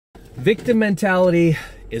Victim mentality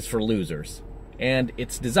is for losers, and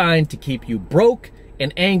it's designed to keep you broke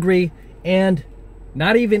and angry and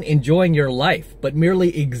not even enjoying your life, but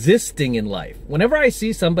merely existing in life. Whenever I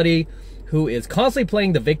see somebody who is constantly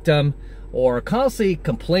playing the victim or constantly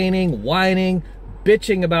complaining, whining,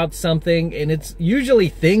 bitching about something, and it's usually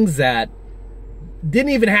things that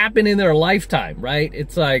didn't even happen in their lifetime, right?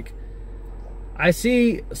 It's like, I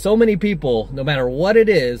see so many people, no matter what it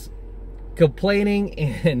is, complaining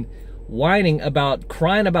and whining about,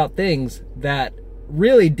 crying about things that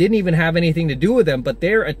really didn't even have anything to do with them, but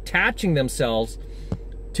they're attaching themselves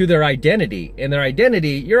to their identity. And their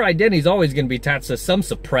identity, your identity is always going to be attached to some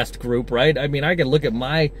suppressed group, right? I mean, I can look at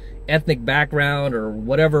my ethnic background or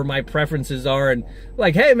whatever my preferences are and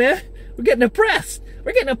like, hey man, we're getting oppressed.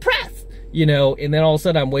 We're getting oppressed. You know, and then all of a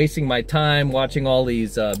sudden I'm wasting my time watching all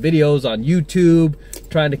these videos on YouTube,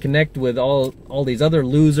 trying to connect with all these other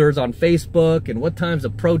losers on Facebook, and what time's a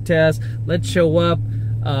protest, let's show up,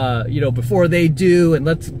 you know, before they do, and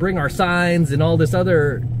let's bring our signs and all this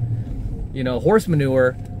other, you know, horse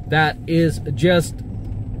manure that is just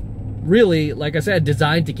really, like I said,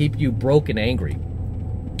 designed to keep you broke and angry.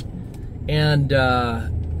 And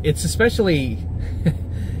it's especially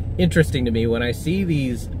interesting to me when I see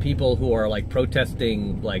these people who are like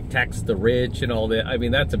protesting, like tax the rich and all that. I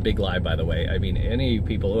mean, that's a big lie, by the way. I mean, any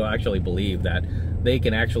people who actually believe that they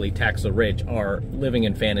can actually tax the rich are living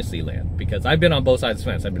in fantasy land, because I've been on both sides of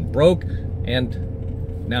the fence. I've been broke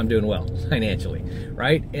and now I'm doing well financially,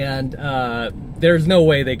 right? And there's no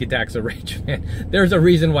way they could tax the rich, man. There's a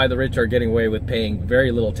reason why the rich are getting away with paying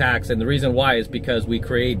very little tax, and the reason why is because we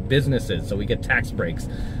create businesses, so we get tax breaks.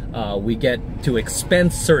 We get to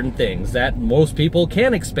expense certain things that most people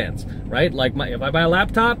can't expense, right? Like if I buy a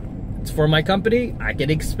laptop, it's for my company, I can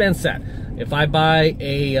expense that. If I buy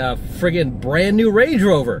a friggin' brand new Range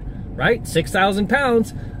Rover, right? 6,000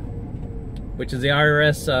 pounds, which is the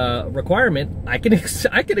IRS requirement, I can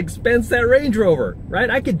expense that Range Rover, right?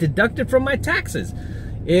 I can deduct it from my taxes.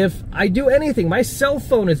 If I do anything, my cell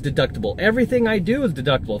phone is deductible. Everything I do is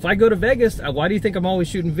deductible. If I go to Vegas, why do you think I'm always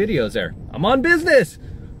shooting videos there? I'm on business,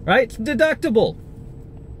 right? It's deductible.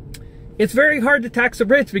 It's very hard to tax the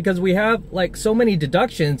rich because we have like so many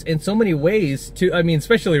deductions and so many ways to, I mean,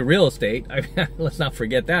 especially real estate. I mean, let's not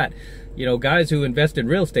forget that. You know, guys who invest in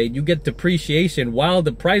real estate, you get depreciation while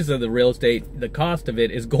the price of the real estate, the cost of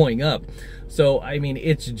it is going up. So, I mean,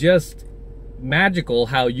 it's just magical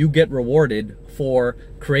how you get rewarded for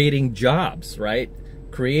creating jobs, right?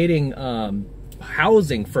 Creating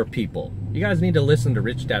housing for people. You guys need to listen to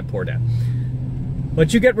Rich Dad Poor Dad.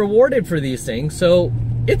 But you get rewarded for these things, so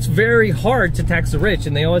it's very hard to tax the rich.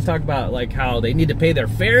 And they always talk about like how they need to pay their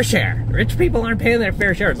fair share. Rich people aren't paying their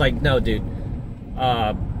fair share. It's like, no, dude.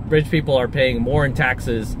 Rich people are paying more in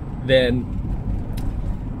taxes than,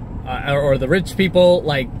 or the rich people,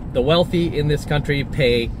 like the wealthy in this country,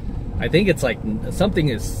 pay, I think it's like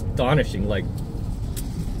something astonishing, like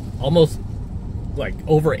almost like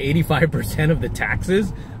over 85% of the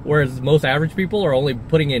taxes, whereas most average people are only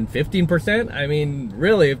putting in 15%. I mean,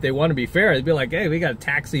 really, if they want to be fair, they'd be like, hey, we got to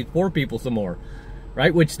tax these poor people some more,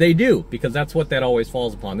 right? Which they do, because that's what that always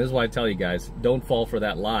falls upon. This is why I tell you guys, don't fall for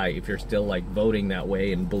that lie if you're still like voting that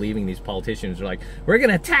way and believing these politicians are like, we're going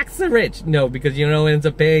to tax the rich. No, because you know who ends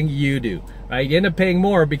up paying? You do, right? You end up paying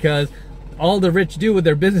more because all the rich do with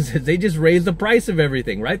their businesses, they just raise the price of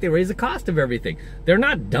everything, right? They raise the cost of everything. They're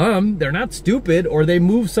not dumb, they're not stupid, or they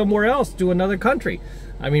move somewhere else to another country.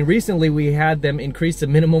 I mean, recently we had them increase the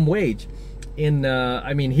minimum wage. In,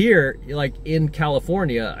 I mean, here, like in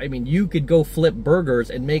California, I mean, you could go flip burgers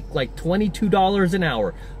and make like $22 an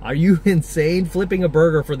hour. Are you insane? Flipping a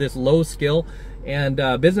burger for this low skill? And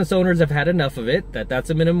business owners have had enough of it, that's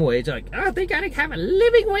a minimum wage. Like, oh, they gotta have a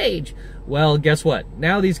living wage. Well, guess what?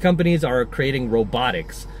 Now these companies are creating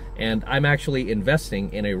robotics, and I'm actually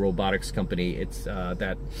investing in a robotics company. It's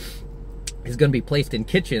that is going to be placed in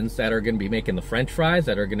kitchens that are going to be making the French fries,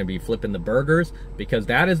 that are going to be flipping the burgers, because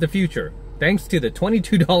that is the future. Thanks to the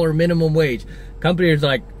 $22 minimum wage, companies are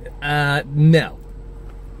like, no,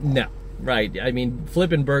 right? I mean,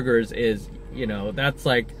 flipping burgers is, you know, that's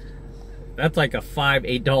like a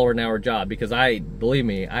 $5, $8 an hour job, because believe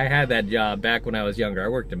me, I had that job back when I was younger. I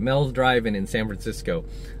worked at Mel's Drive-In in San Francisco.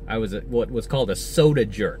 I was what was called a soda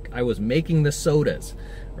jerk. I was making the sodas,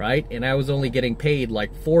 right? And I was only getting paid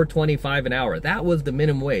like $4.25 an hour. That was the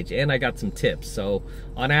minimum wage, and I got some tips. So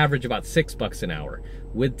on average, about $6 an hour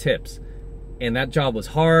with tips. And that job was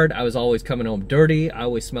hard. I was always coming home dirty. I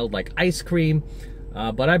always smelled like ice cream,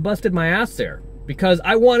 but I busted my ass there because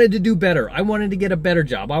I wanted to do better. I wanted to get a better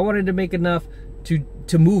job. I wanted to make enough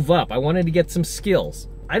to move up. I wanted to get some skills.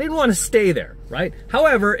 I didn't want to stay there, right?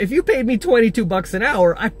 However, if you paid me 22 bucks an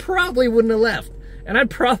hour, I probably wouldn't have left. And I'd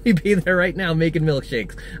probably be there right now making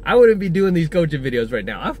milkshakes. I wouldn't be doing these coaching videos right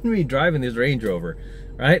now. I wouldn't be driving this Range Rover,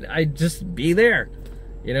 right? I'd just be there,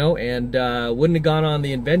 you know, and wouldn't have gone on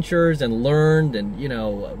the adventures and learned and, you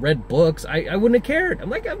know, read books. I wouldn't have cared. I'm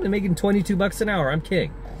like, I'm making 22 bucks an hour. I'm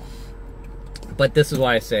king. But this is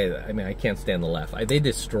why I say that. I mean, I can't stand the left. They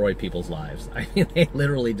destroy people's lives. I mean, they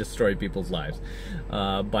literally destroy people's lives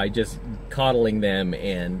by just coddling them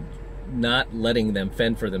and not letting them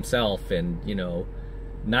fend for themselves, and, you know,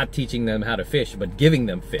 not teaching them how to fish, but giving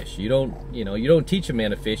them fish. You don't teach a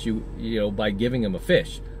man to fish, you know, by giving him a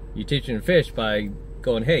fish. You teach him to fish by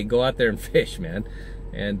going, hey, go out there and fish, man,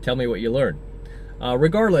 and tell me what you learned.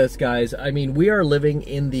 Regardless, guys, I mean, we are living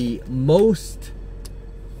in the most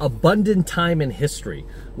abundant time in history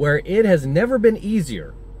where it has never been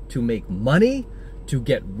easier to make money, to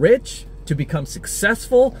get rich, to become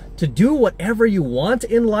successful, to do whatever you want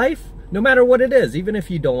in life, no matter what it is. Even if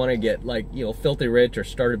you don't want to get, like, you know, filthy rich or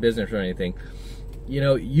start a business or anything, you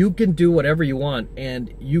know, you can do whatever you want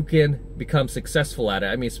and you can become successful at it.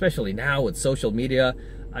 I mean, especially now with social media,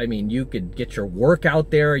 I mean, you could get your work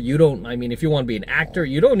out there. I mean, if you want to be an actor,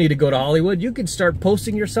 you don't need to go to Hollywood. You could start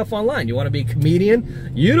posting your stuff online. You want to be a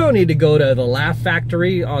comedian? You don't need to go to the Laugh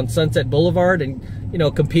Factory on Sunset Boulevard and, you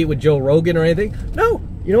know, compete with Joe Rogan or anything. No,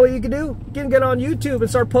 you know what you can do? You can get on YouTube and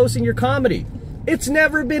start posting your comedy. It's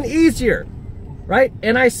never been easier, right?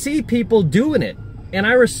 And I see people doing it, and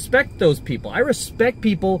I respect those people. I respect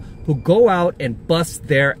people who go out and bust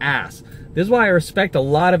their ass. This is why I respect a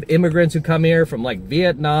lot of immigrants who come here from, like,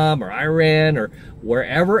 Vietnam or Iran or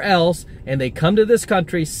wherever else, and they come to this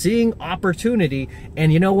country seeing opportunity,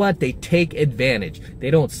 and you know what? They take advantage.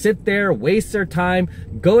 They don't sit there, waste their time,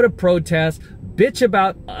 go to protests, bitch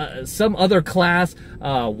about some other class,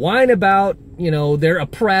 whine about, you know, they're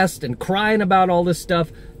oppressed and crying about all this stuff.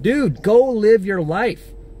 Dude, go live your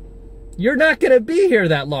life. You're not going to be here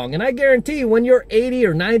that long. And I guarantee you, when you're 80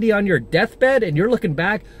 or 90 on your deathbed and you're looking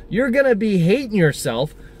back, you're going to be hating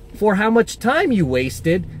yourself for how much time you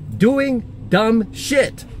wasted doing dumb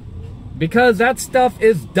shit. Because that stuff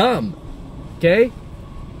is dumb, okay?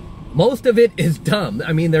 Most of it is dumb.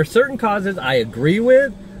 I mean, there's certain causes I agree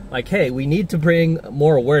with, like, hey, we need to bring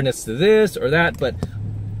more awareness to this or that, but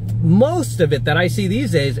most of it that I see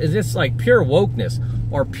these days is just like pure wokeness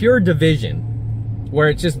or pure division, where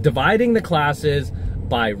it's just dividing the classes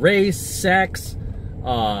by race, sex,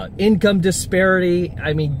 income disparity.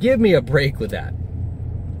 I mean, give me a break with that,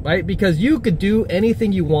 right? Because you could do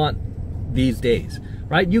anything you want these days,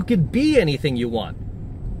 right? You could be anything you want.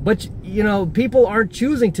 But, you know, people aren't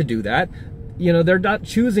choosing to do that. You know, they're not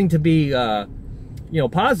choosing to be, you know,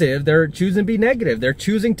 positive. They're choosing to be negative. They're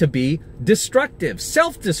choosing to be destructive,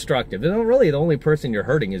 self-destructive. And really, the only person you're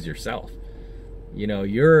hurting is yourself. You know,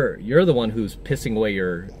 you're the one who's pissing away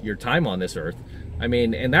your time on this earth. I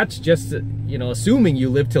mean, and that's just, you know, assuming you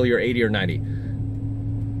live till you're 80 or 90.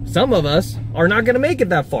 Some of us are not going to make it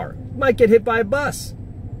that far. You might get hit by a bus,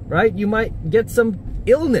 right? You might get some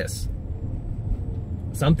illness.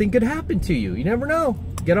 Something could happen to you. You never know.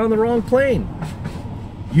 Get on the wrong plane.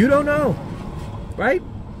 You don't know, right?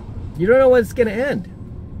 You don't know when it's going to end.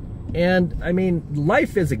 And, I mean,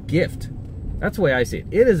 life is a gift. That's the way I see it.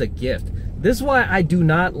 It is a gift. This is why I do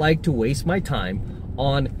not like to waste my time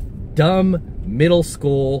on dumb middle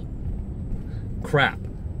school crap,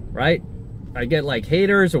 right? I get, like,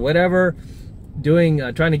 haters or whatever doing,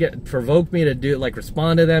 trying to provoke me to do, like,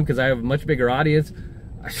 respond to them because I have a much bigger audience.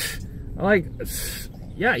 I'm like,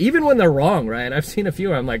 yeah, even when they're wrong, right? I've seen a few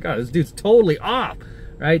where I'm like, oh, this dude's totally off,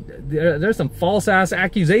 right? There's some false ass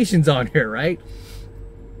accusations on here, right?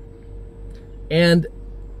 And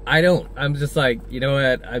I'm just like, you know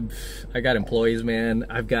what? I got employees, man.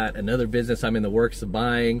 I've got another business I'm in the works of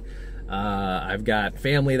buying. I've got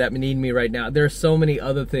family that need me right now. There's so many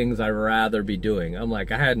other things I'd rather be doing. I'm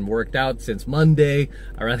like, I hadn't worked out since Monday.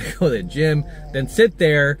 I'd rather go to the gym than sit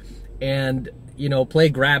there and, you know, play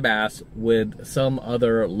grab ass with some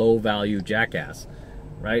other low value jackass,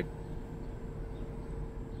 right?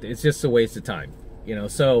 It's just a waste of time, you know?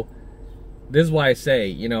 So this is why I say,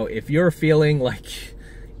 you know, if you're feeling like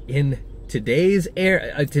in today's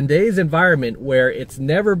environment where it's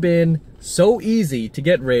never been so easy to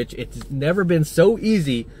get rich, it's never been so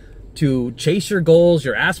easy to chase your goals,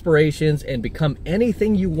 your aspirations, and become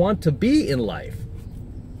anything you want to be in life,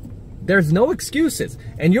 there's no excuses.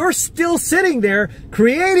 And you're still sitting there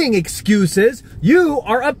creating excuses. You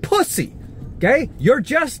are a pussy, okay? You're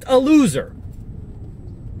just a loser.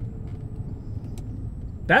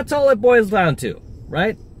 That's all it boils down to,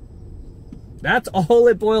 right? That's all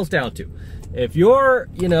it boils down to. if you're,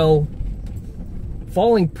 you know,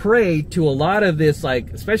 falling prey to a lot of this,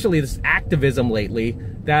 like, especially this activism lately,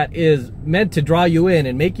 that is meant to draw you in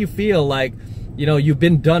and make you feel like, you know, you've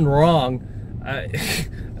been done wrong,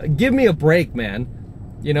 give me a break, man.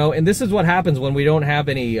 You know, and this is what happens when we don't have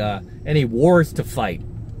any wars to fight.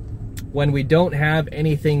 When we don't have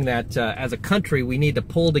anything that, as a country, we need to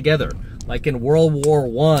pull together. Like in World War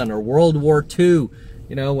I or World War II,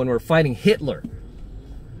 you know, when we're fighting Hitler.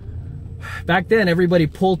 Back then, everybody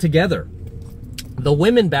pulled together. The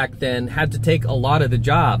women back then had to take a lot of the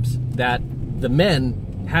jobs that the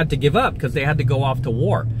men had to give up because they had to go off to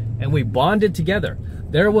war. And we bonded together.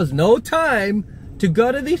 There was no time to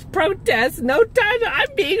go to these protests. No time.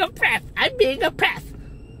 I'm being oppressed. I'm being oppressed.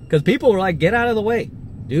 Because people were like, get out of the way.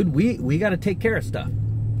 Dude, we got to take care of stuff.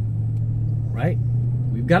 Right?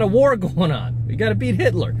 We've got a war going on. We got to beat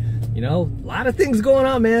Hitler. You know, a lot of things going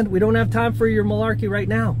on, man. We don't have time for your malarkey right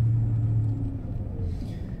now.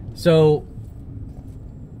 So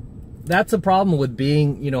that's a problem with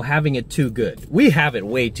being, you know, having it too good. We have it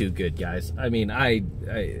way too good, guys. I mean,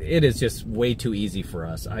 it is just way too easy for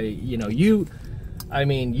us. You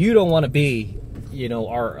don't want to be, you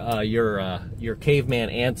know, your caveman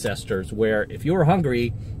ancestors, where if you were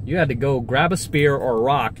hungry, you had to go grab a spear or a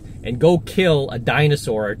rock and go kill a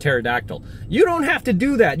dinosaur or a pterodactyl. You don't have to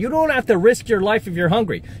do that. You don't have to risk your life if you're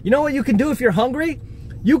hungry. You know what you can do if you're hungry?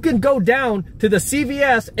 You can go down to the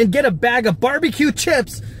CVS and get a bag of barbecue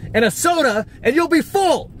chips and a soda, and you'll be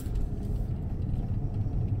full.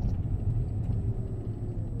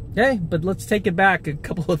 Okay, but let's take it back a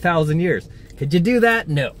couple of thousand years. Could you do that?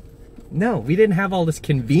 No. No, we didn't have all this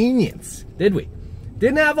convenience, did we?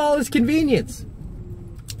 Didn't have all this convenience.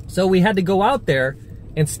 So we had to go out there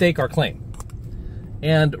and stake our claim.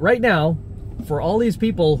 And right now, for all these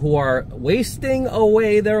people who are wasting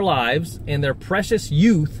away their lives and their precious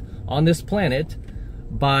youth on this planet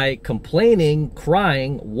by complaining,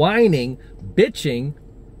 crying, whining, bitching,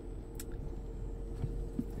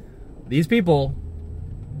 these people,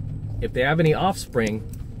 if they have any offspring,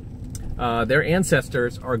 their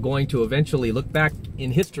ancestors are going to eventually look back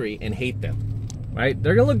in history and hate them, right?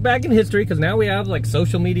 They're going to look back in history because now we have like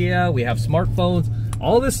social media, we have smartphones,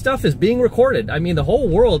 all this stuff is being recorded. I mean, the whole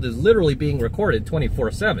world is literally being recorded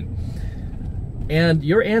 24/7. And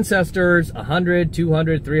your ancestors 100,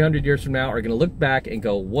 200, 300 years from now are going to look back and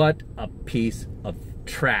go, what a piece of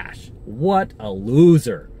trash. What a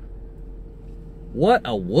loser. What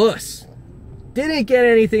a wuss. Didn't get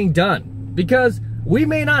anything done. Because we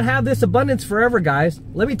may not have this abundance forever, guys.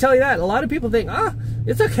 Let me tell you that. A lot of people think, oh,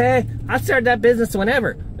 it's okay. I'll start that business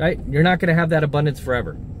whenever. Right? You're not going to have that abundance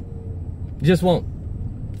forever. You just won't.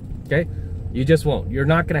 Okay? You just won't. You're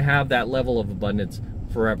not going to have that level of abundance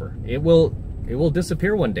forever. It will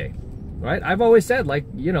disappear one day, right? I've always said, like,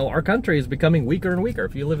 you know, our country is becoming weaker and weaker.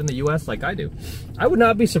 If you live in the US like I do, I would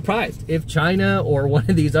not be surprised if China or one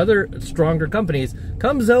of these other stronger companies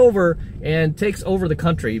comes over and takes over the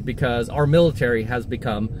country because our military has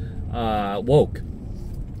become woke.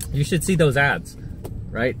 You should see those ads,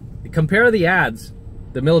 right? Compare the ads,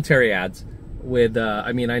 the military ads, with,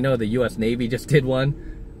 I mean, I know the US Navy just did one,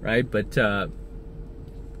 right? But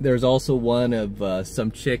there's also one of some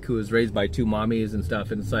chick who was raised by two mommies and stuff,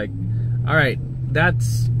 and it's like, all right,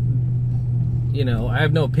 that's, you know, I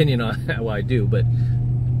have no opinion on how I do, but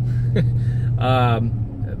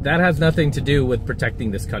that has nothing to do with protecting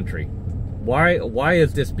this country. Why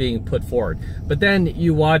is this being put forward? But then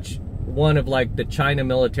you watch one of like the China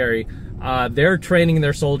military, they're training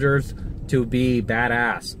their soldiers to be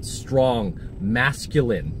badass, strong,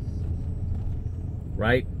 masculine,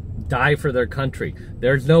 right? Die for their country.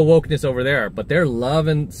 There's no wokeness over there, but they're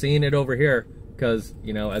loving seeing it over here because,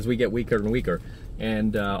 you know, as we get weaker and weaker,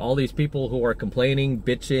 and all these people who are complaining,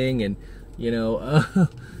 bitching, and, you know,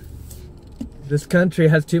 this country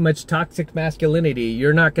has too much toxic masculinity.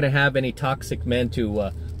 You're not going to have any toxic men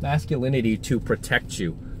to masculinity to protect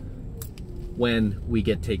you when we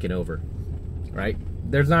get taken over, right?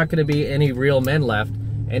 There's not going to be any real men left,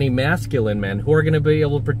 any masculine men who are going to be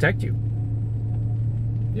able to protect you.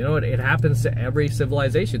 You know, it happens to every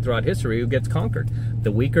civilization throughout history who gets conquered.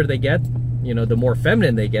 The weaker they get, you know, the more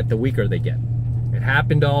feminine they get, the weaker they get. It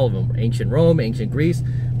happened to all of them. Ancient Rome, ancient Greece,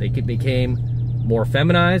 they became more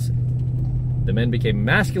feminized. The men became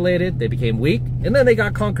emasculated, they became weak, and then they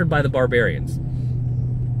got conquered by the barbarians.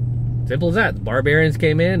 Simple as that. The barbarians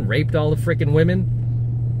came in, raped all the freaking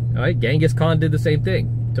women. All right, Genghis Khan did the same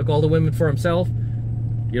thing. Took all the women for himself.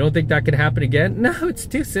 You don't think that can happen again? No, it's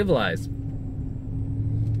too civilized.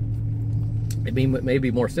 It may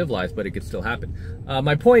be more civilized, but it could still happen.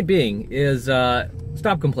 My point being is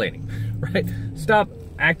stop complaining, right? Stop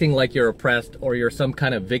acting like you're oppressed or you're some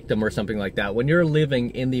kind of victim or something like that. When you're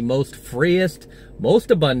living in the most freest,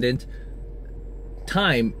 most abundant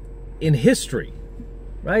time in history,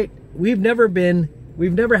 right? We've never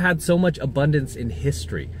had so much abundance in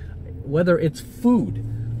history. Whether it's food,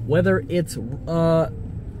 whether it's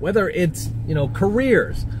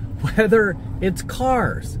careers, whether it's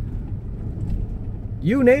cars,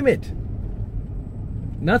 you name it.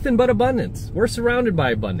 Nothing but abundance. We're surrounded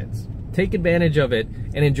by abundance. Take advantage of it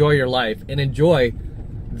and enjoy your life and enjoy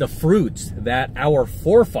the fruits that our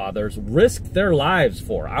forefathers risked their lives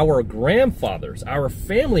for, our grandfathers, our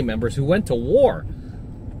family members who went to war.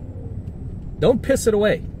 Don't piss it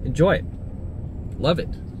away. Enjoy it. Love it.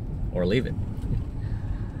 Or leave it.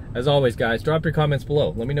 As always, guys, drop your comments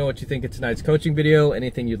below. Let me know what you think of tonight's coaching video,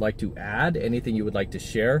 anything you'd like to add, anything you would like to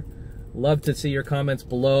share. Love to see your comments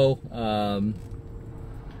below.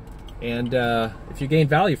 If you gain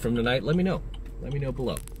value from tonight, let me know. Let me know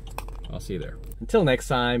below. I'll see you there. Until next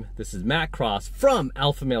time, this is Matt Cross from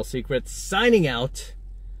AlphaMaleSecrets signing out.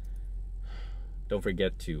 Don't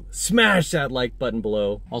forget to smash that like button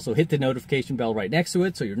below. Also hit the notification bell right next to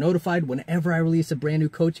it so you're notified whenever I release a brand new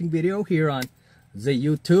coaching video here on the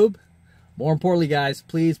YouTube. More importantly, guys,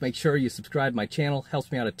 please make sure you subscribe to my channel.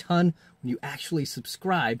 Helps me out a ton when you actually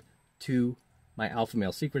subscribe to my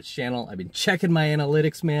AlphaMaleSecrets channel. I've been checking my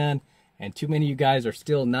analytics, man, and too many of you guys are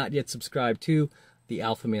still not yet subscribed to the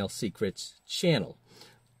AlphaMaleSecrets channel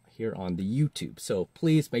here on the YouTube. So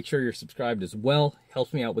please make sure you're subscribed as well.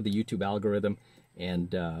 Helps me out with the YouTube algorithm,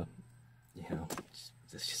 and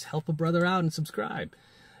just help a brother out and subscribe.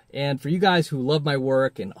 And for you guys who love my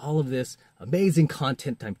work and all of this amazing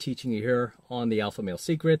content I'm teaching you here on the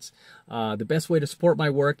AlphaMaleSecrets, the best way to support my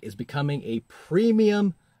work is becoming a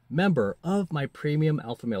premium member of my premium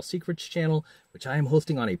AlphaMaleSecrets channel, which I am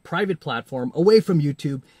hosting on a private platform away from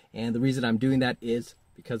YouTube. And the reason I'm doing that is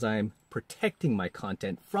because I'm protecting my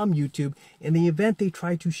content from YouTube in the event they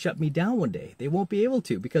try to shut me down one day. They won't be able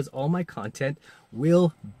to, because all my content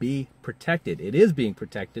will be protected. It is being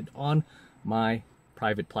protected on my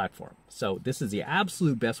private platform. So this is the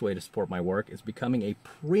absolute best way to support my work, is becoming a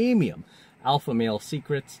premium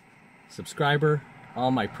AlphaMaleSecrets subscriber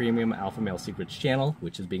on my premium AlphaMaleSecrets channel,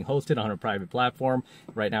 which is being hosted on a private platform.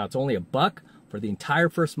 Right now it's only $1 for the entire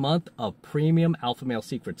first month of premium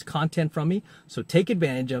AlphaMaleSecrets content from me. So take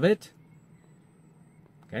advantage of it.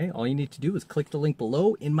 Okay, all you need to do is click the link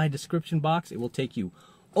below in my description box. It will take you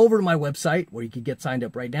over to my website where you can get signed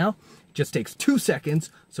up right now. It just takes 2 seconds.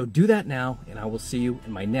 So do that now, and I will see you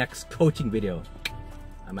in my next coaching video.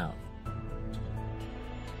 I'm out.